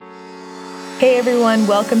Hey everyone,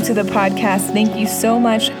 welcome to the podcast. Thank you so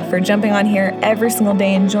much for jumping on here every single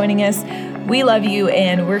day and joining us. We love you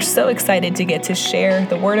and we're so excited to get to share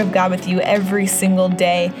the Word of God with you every single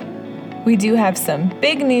day. We do have some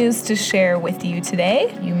big news to share with you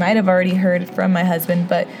today. You might have already heard from my husband,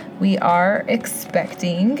 but we are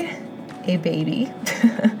expecting a baby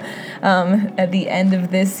at the end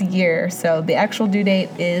of this year. So the actual due date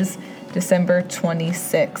is December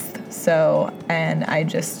 26th. So, and I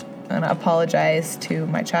just want to apologize to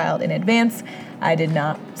my child in advance. I did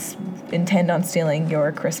not intend on stealing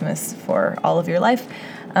your Christmas for all of your life.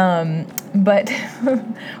 But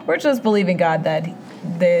we're just believing God that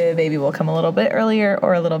the baby will come a little bit earlier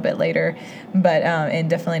or a little bit later, but and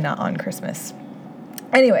definitely not on Christmas.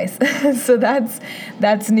 Anyways, so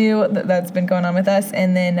that's new. That's been going on with us.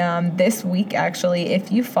 And then this week, actually, if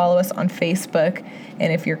you follow us on Facebook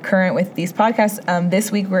and if you're current with these podcasts, this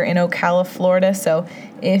week we're in Ocala, Florida. So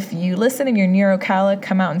if you listen and you're near Ocala,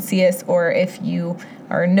 come out and see us. Or if you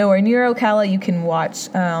are nowhere near Ocala, you can watch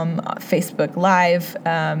Facebook Live.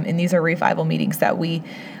 And these are revival meetings that we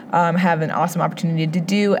have an awesome opportunity to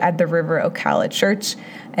do at the River Ocala Church.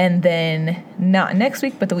 And then not next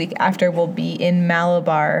week, but the week after, we'll be in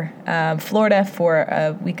Malabar, Florida for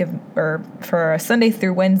a week of, or for a Sunday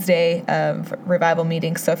through Wednesday of revival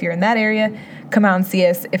meetings. So if you're in that area, come out and see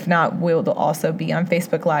us. If not, we'll also be on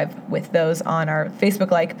Facebook Live with those on our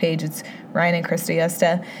Facebook like page. It's Ryan and Krista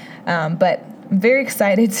Yusta. But I'm very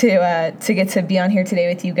excited to get to be on here today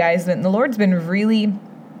with you guys. And the Lord's been really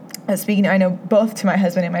speaking, I know, both to my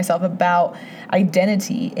husband and myself about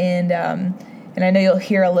identity, and I know you'll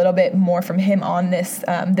hear a little bit more from him on this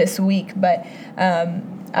this week. But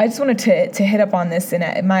I just wanted to hit up on this, and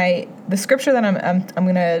the scripture that I'm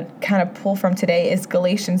going to kind of pull from today is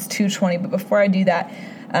Galatians 2:20. But before I do that,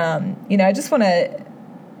 I just want to.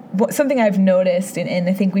 Something I've noticed, and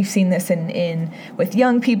I think we've seen this in with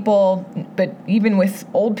young people, but even with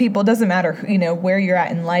old people, it doesn't matter, where you're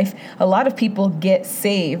at in life. A lot of people get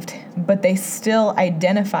saved, but they still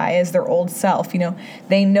identify as their old self.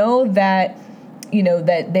 They know that,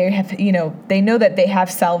 that they have, they know that they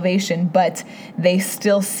have salvation, but they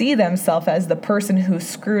still see themselves as the person who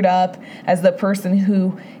screwed up, as the person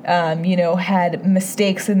who, had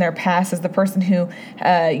mistakes in their past, as the person who,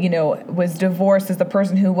 was divorced, as the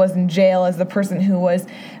person who was in jail, as the person who was,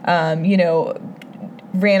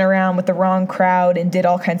 ran around with the wrong crowd and did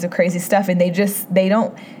all kinds of crazy stuff. And they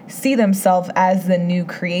don't see themselves as the new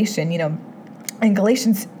creation. In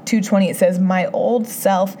Galatians 2:20, it says, "My old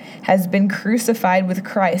self has been crucified with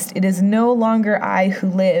Christ. It is no longer I who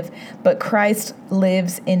live, but Christ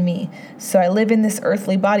lives in me. So I live in this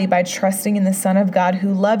earthly body by trusting in the Son of God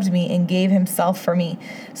who loved me and gave himself for me."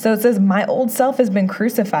 So it says, my old self has been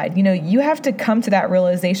crucified. You have to come to that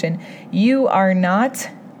realization. You are not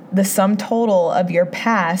the sum total of your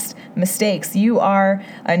past mistakes. You are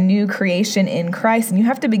a new creation in Christ, and you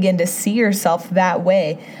have to begin to see yourself that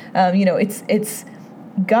way. It's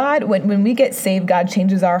God, when we get saved, God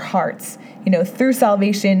changes our hearts. Through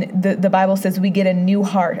salvation, the Bible says we get a new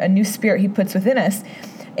heart, a new spirit he puts within us.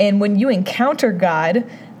 And when you encounter God,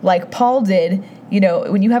 like Paul did,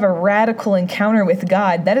 when you have a radical encounter with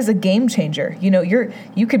God, that is a game changer.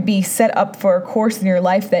 You could be set up for a course in your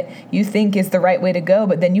life that you think is the right way to go,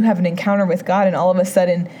 but then you have an encounter with God, and all of a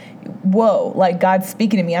sudden, whoa, like God's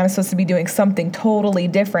speaking to me. I'm supposed to be doing something totally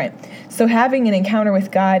different. So having an encounter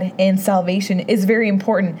with God and salvation is very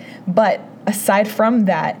important. But aside from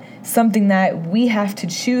that, something that we have to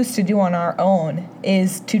choose to do on our own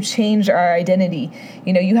is to change our identity.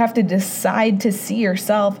 You have to decide to see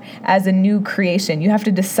yourself as a new creation. You have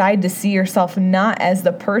to decide to see yourself not as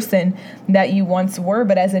the person that you once were,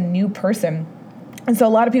 but as a new person. And so a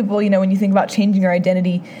lot of people, when you think about changing your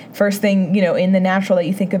identity, first thing, in the natural that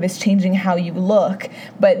you think of is changing how you look.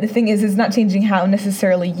 But the thing is, it's not changing how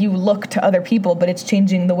necessarily you look to other people, but it's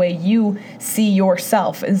changing the way you see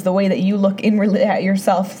yourself, is the way that you look inwardly at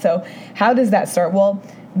yourself. So how does that start? Well,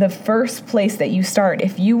 the first place that you start,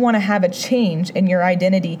 if you want to have a change in your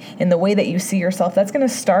identity, in the way that you see yourself, that's going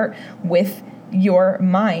to start with your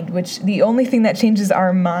mind, which the only thing that changes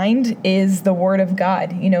our mind is the Word of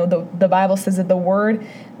God. The Bible says that the Word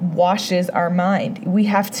washes our mind. We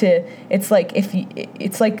have to, it's like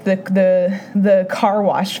the car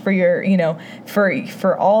wash for your,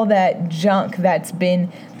 for all that junk that's been,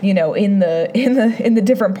 in the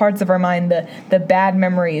different parts of our mind, the bad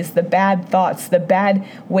memories, the bad thoughts, the bad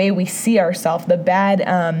way we see ourselves, the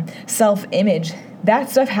bad self-image. That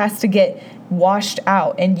stuff has to get washed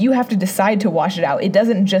out, and you have to decide to wash it out. It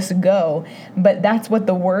doesn't just go, but that's what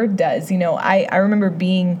the Word does. I remember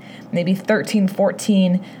being maybe 13,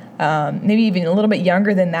 14, maybe even a little bit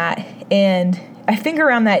younger than that. And I think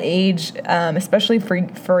around that age, especially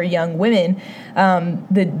for young women,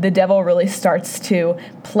 the devil really starts to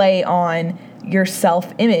play on your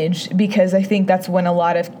self-image, because I think that's when a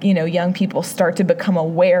lot of, young people start to become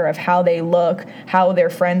aware of how they look, how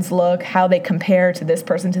their friends look, how they compare to this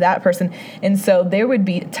person, to that person. And so there would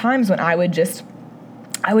be times when I would just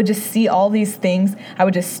see all these things. I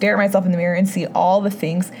would just stare at myself in the mirror and see all the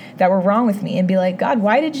things that were wrong with me and be like, God,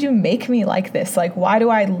 why did you make me like this? Like, why do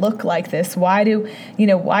I look like this? Why do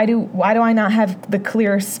I not have the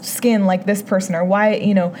clear skin like this person? Or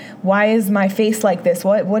why is my face like this?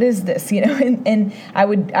 What is this? And I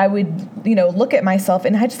would look at myself,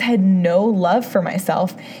 and I just had no love for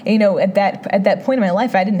myself. At that point in my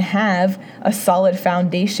life, I didn't have a solid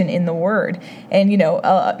foundation in the Word. And,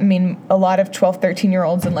 a lot of 12,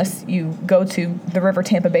 13-year-olds, unless you go to the River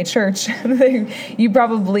Tampa Bay Church, you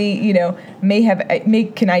probably,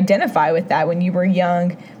 can identify with that. When you were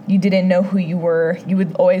young, you didn't know who you were. You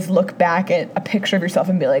would always look back at a picture of yourself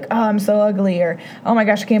and be like, oh, I'm so ugly, or, oh my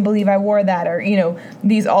gosh, I can't believe I wore that. Or,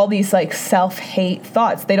 all these like self-hate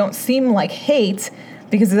thoughts. They don't seem like hate,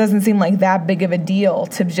 because it doesn't seem like that big of a deal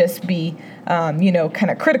to just be, kind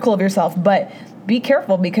of critical of yourself. But be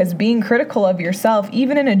careful, because being critical of yourself,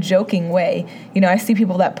 even in a joking way, I see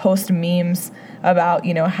people that post memes about,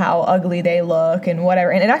 how ugly they look and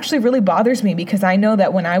whatever. And it actually really bothers me, because I know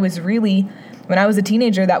that when I was a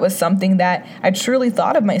teenager, that was something that I truly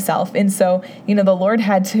thought of myself. And so, the Lord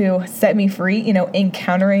had to set me free,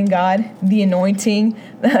 encountering God, the anointing,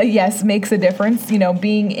 yes, makes a difference,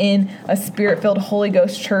 being in a Spirit-filled Holy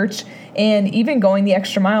Ghost church, and even going the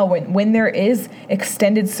extra mile when there is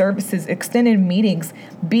extended services, extended meetings,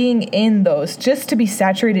 being in those, just to be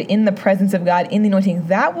saturated in the presence of God, in the anointing,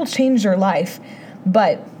 that will change your life.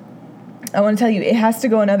 But I want to tell you, it has to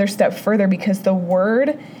go another step further, because the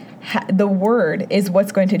Word is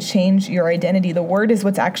what's going to change your identity. The Word is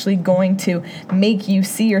what's actually going to make you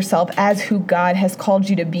see yourself as who God has called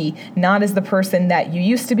you to be, not as the person that you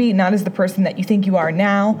used to be, not as the person that you think you are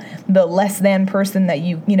now, the less than person that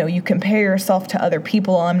you compare yourself to other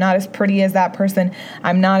people. I'm not as pretty as that person.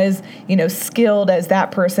 I'm not as, skilled as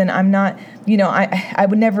that person. I'm not, I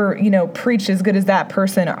would never, preach as good as that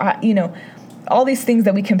person. Or, all these things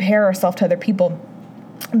that we compare ourselves to other people.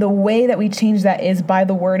 The way that we change that is by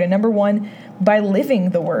the Word, and number one, by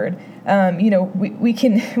living the Word. We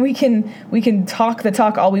can talk the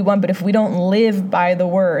talk all we want, but if we don't live by the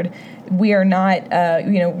Word, we are not,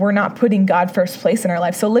 we're not putting God first place in our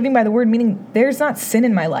life. So living by the Word, meaning there's not sin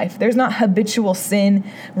in my life. There's not habitual sin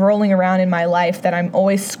rolling around in my life that I'm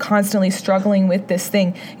always constantly struggling with this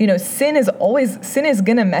thing. Sin is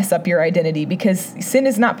going to mess up your identity, because sin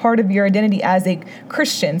is not part of your identity as a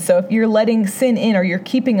Christian. So if you're letting sin in, or you're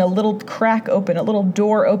keeping a little crack open, a little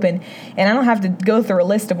door open, and I don't have to go through a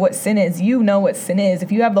list of what sin is. You know what sin is.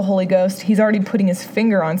 If you have the Holy Ghost, He's already putting His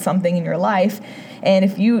finger on something in your life. And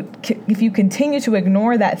if you continue to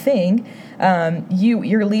ignore that thing,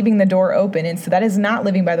 you're leaving the door open. And so that is not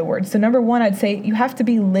living by the Word. So number one, I'd say you have to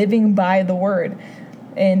be living by the Word.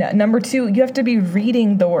 And number two, you have to be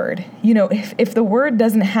reading the Word. If the Word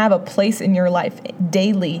doesn't have a place in your life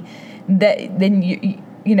daily, then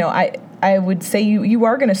I would say you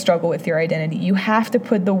are going to struggle with your identity. You have to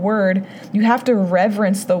put the Word, you have to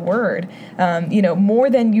reverence the Word, more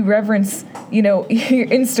than you reverence, your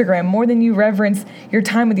Instagram, more than you reverence your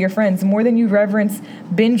time with your friends, more than you reverence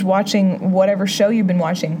binge watching whatever show you've been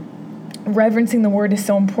watching. Reverencing the Word is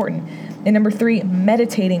so important. And number three,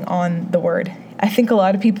 meditating on the Word. I think a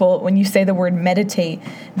lot of people, when you say the word meditate,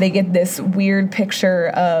 they get this weird picture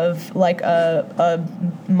of like a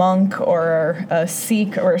monk or a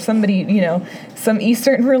Sikh or somebody, some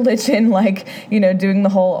Eastern religion, like, doing the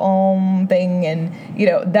whole Om thing. And,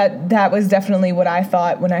 that was definitely what I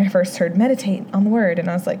thought when I first heard meditate on the Word. And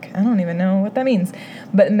I was like, I don't even know what that means.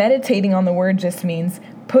 But meditating on the Word just means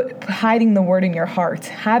hiding the Word in your heart,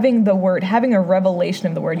 having the Word, having a revelation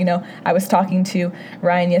of the Word. I was talking to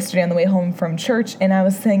Ryan yesterday on the way home from church, and I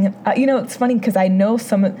was saying, it's funny because I know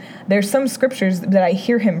there's some scriptures that I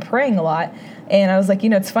hear him praying a lot. And I was like,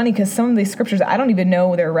 it's funny because some of these scriptures, I don't even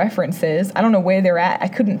know their references. I don't know where they're at. I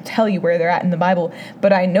couldn't tell you where they're at in the Bible,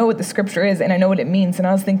 but I know what the scripture is and I know what it means. And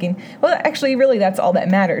I was thinking, well, actually, really, that's all that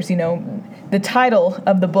matters. The title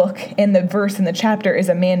of the book and the verse in the chapter is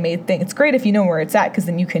a man-made thing. It's great if you know where it's at, because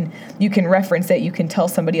then you can reference it. You can tell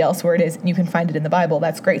somebody else where it is, and you can find it in the Bible.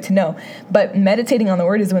 That's great to know. But meditating on the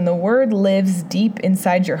Word is when the Word lives deep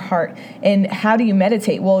inside your heart. And how do you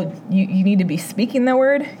meditate? Well, you need to be speaking the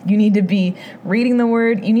Word. You need to be reading the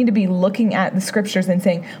word. You need to be looking at the scriptures and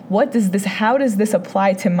saying, how does this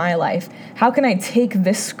apply to my life? How can I take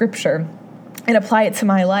this scripture and apply it to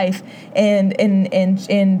my life and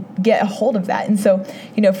get a hold of that? And so,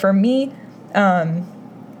 for me,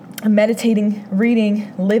 meditating,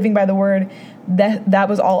 reading, living by the word, that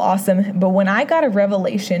was all awesome. But when I got a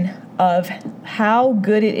revelation of how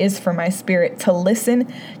good it is for my spirit to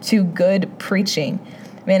listen to good preaching,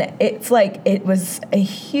 man, it's like it was a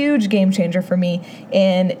huge game changer for me.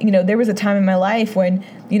 And, there was a time in my life when,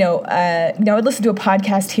 I would listen to a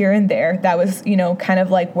podcast here and there. That was, kind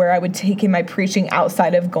of like where I would take in my preaching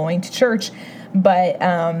outside of going to church. But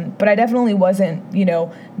I definitely wasn't,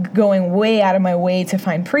 going way out of my way to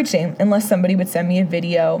find preaching unless somebody would send me a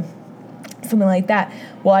video, something like that.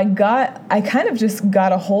 Well, I kind of just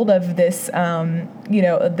got a hold of this,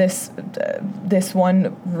 this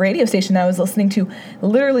one radio station that I was listening to.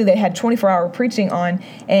 Literally, they had 24-hour preaching on,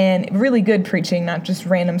 and really good preaching, not just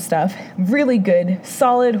random stuff. Really good,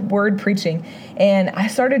 solid word preaching. And I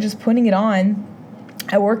started just putting it on.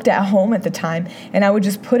 I worked at home at the time, and I would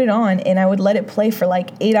just put it on and I would let it play for like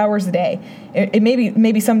 8 hours a day. It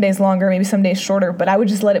maybe some days longer, maybe some days shorter, but I would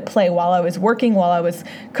just let it play while I was working, while I was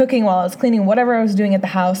cooking, while I was cleaning, whatever I was doing at the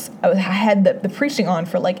house. I had the preaching on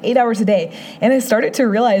for like 8 hours a day. And I started to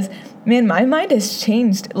realize, man, my mind has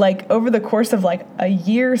changed like over the course of like a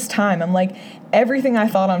year's time. I'm like, everything I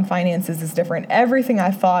thought on finances is different. Everything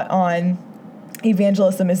I thought on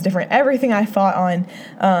evangelism is different. Everything I thought on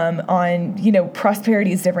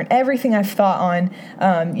prosperity is different. Everything I've thought on,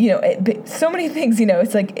 so many things,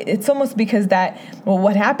 it's like, it's almost because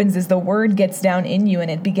what happens is the word gets down in you and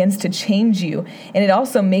it begins to change you. And it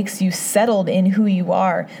also makes you settled in who you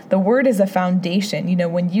are. The word is a foundation.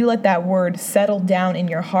 When you let that word settle down in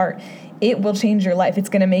your heart, it will change your life. It's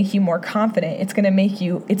going to make you more confident. It's going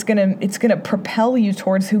to propel you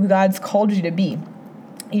towards who God's called you to be.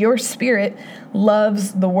 Your spirit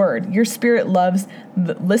loves the word. Your spirit loves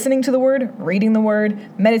listening to the word, reading the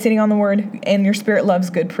word, meditating on the word, and your spirit loves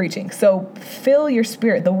good preaching. So fill your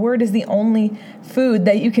spirit. The word is the only food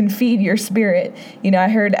that you can feed your spirit. I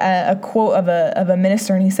heard a quote of a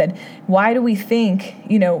minister, and he said, why do we think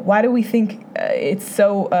it's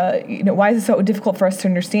so, why is it so difficult for us to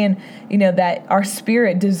understand, that our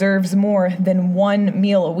spirit deserves more than one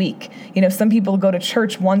meal a week? Some people go to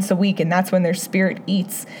church once a week, and that's when their spirit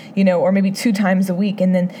eats, or maybe 2 times a week.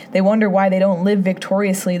 And then they wonder why they don't live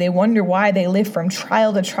victoriously. They wonder why they live from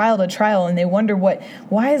trial to trial to trial. And they wonder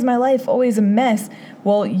why is my life always a mess?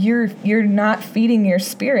 Well, you're not feeding your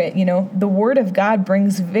spirit. The word of God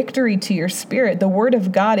brings victory to your spirit. The word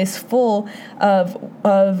of God is full of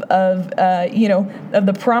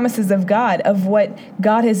the promises of God, of what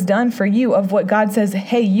God has done for you, of what God says,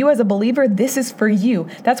 hey, you as a believer, this is for you.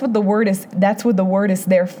 That's what the word is. That's what the word is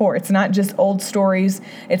there for. It's not just old stories.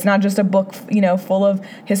 It's not just a book, full of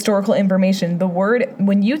historical information. The word,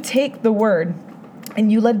 when you take the word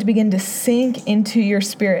and you let it begin to sink into your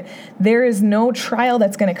spirit, there is no trial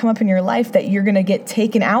that's going to come up in your life that you're going to get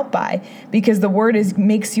taken out by, because the word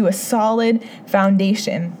makes you a solid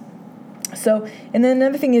foundation. So, and then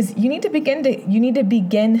another thing is you need to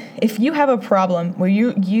begin, if you have a problem where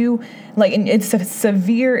you like, and it's a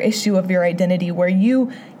severe issue of your identity where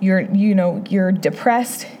you're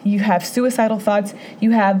depressed, you have suicidal thoughts,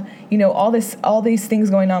 you have, all these things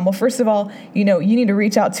going on. Well, first of all, you need to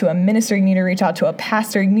reach out to a minister, you need to reach out to a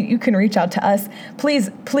pastor, you can reach out to us. Please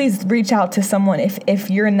reach out to someone if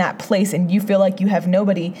you're in that place and you feel like you have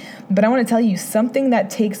nobody. But I want to tell you, something that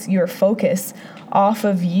takes your focus off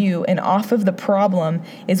of you and off of the problem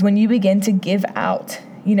is when you begin to give out.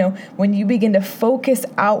 When you begin to focus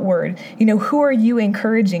outward, who are you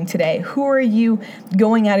encouraging today? Who are you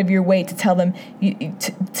going out of your way to tell them,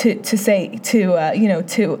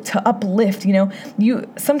 to uplift?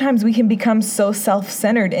 Sometimes we can become so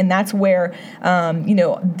self-centered, and that's where,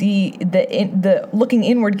 the looking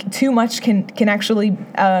inward too much can actually,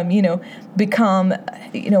 become,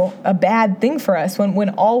 a bad thing for us when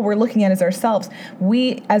all we're looking at is ourselves.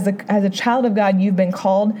 We, as a child of God, you've been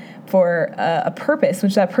called for a purpose,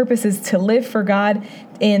 which that purpose is to live for God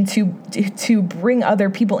and to bring other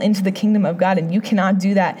people into the kingdom of God. And you cannot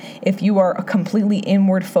do that if you are a completely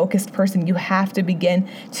inward focused person. You have to begin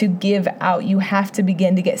to give out. You have to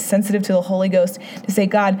begin to get sensitive to the Holy Ghost to say,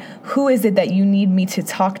 God, who is it that you need me to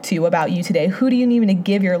talk to about you today? Who do you need me to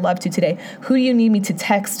give your love to today? Who do you need me to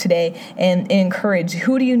text today and encourage?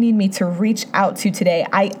 Who do you need me to reach out to today?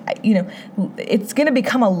 It's going to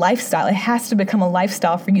become a lifestyle. It has to become a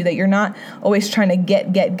lifestyle for you, that you're not always trying to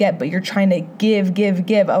get, but you're trying to give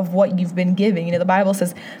give of what you've been given. The Bible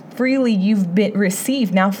says, freely you've been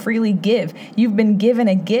received, now freely give. You've been given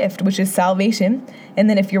a gift, which is salvation. And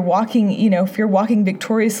then if you're walking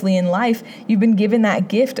victoriously in life, you've been given that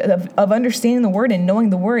gift of understanding the word and knowing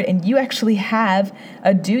the word. And you actually have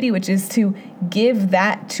a duty, which is to give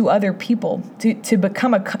that to other people, to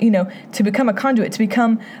become a conduit, to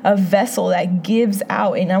become a vessel that gives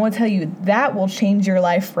out. And I want to tell you, that will change your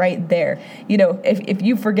life right there. If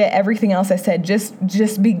you forget everything else I said,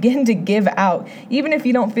 just begin to give out. Even if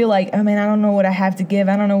you don't feel like, oh man, I don't know what I have to give,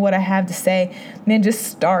 I don't know what I have to say, man, just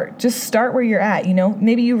start where you're at.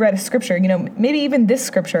 Maybe you read a scripture, maybe even this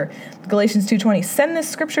scripture, Galatians 2:20, send this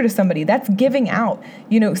scripture to somebody. That's giving out.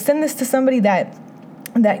 Send this to somebody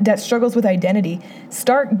that struggles with identity.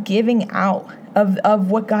 Start giving out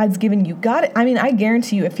of what God's given you. I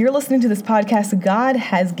guarantee you, if you're listening to this podcast, God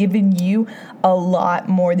has given you a lot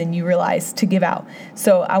more than you realize to give out.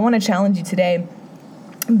 So I want to challenge you today.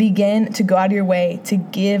 Begin to go out of your way to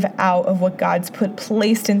give out of what God's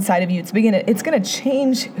placed inside of you. It's going to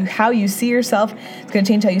change how you see yourself. It's going to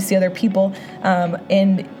change how you see other people.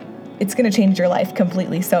 And it's going to change your life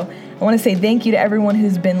completely. So I want to say thank you to everyone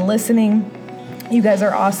who's been listening. You guys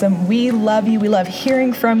are awesome. We love you. We love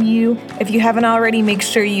hearing from you. If you haven't already, make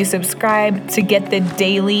sure you subscribe to get the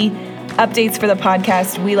daily updates for the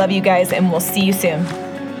podcast. We love you guys, and we'll see you soon.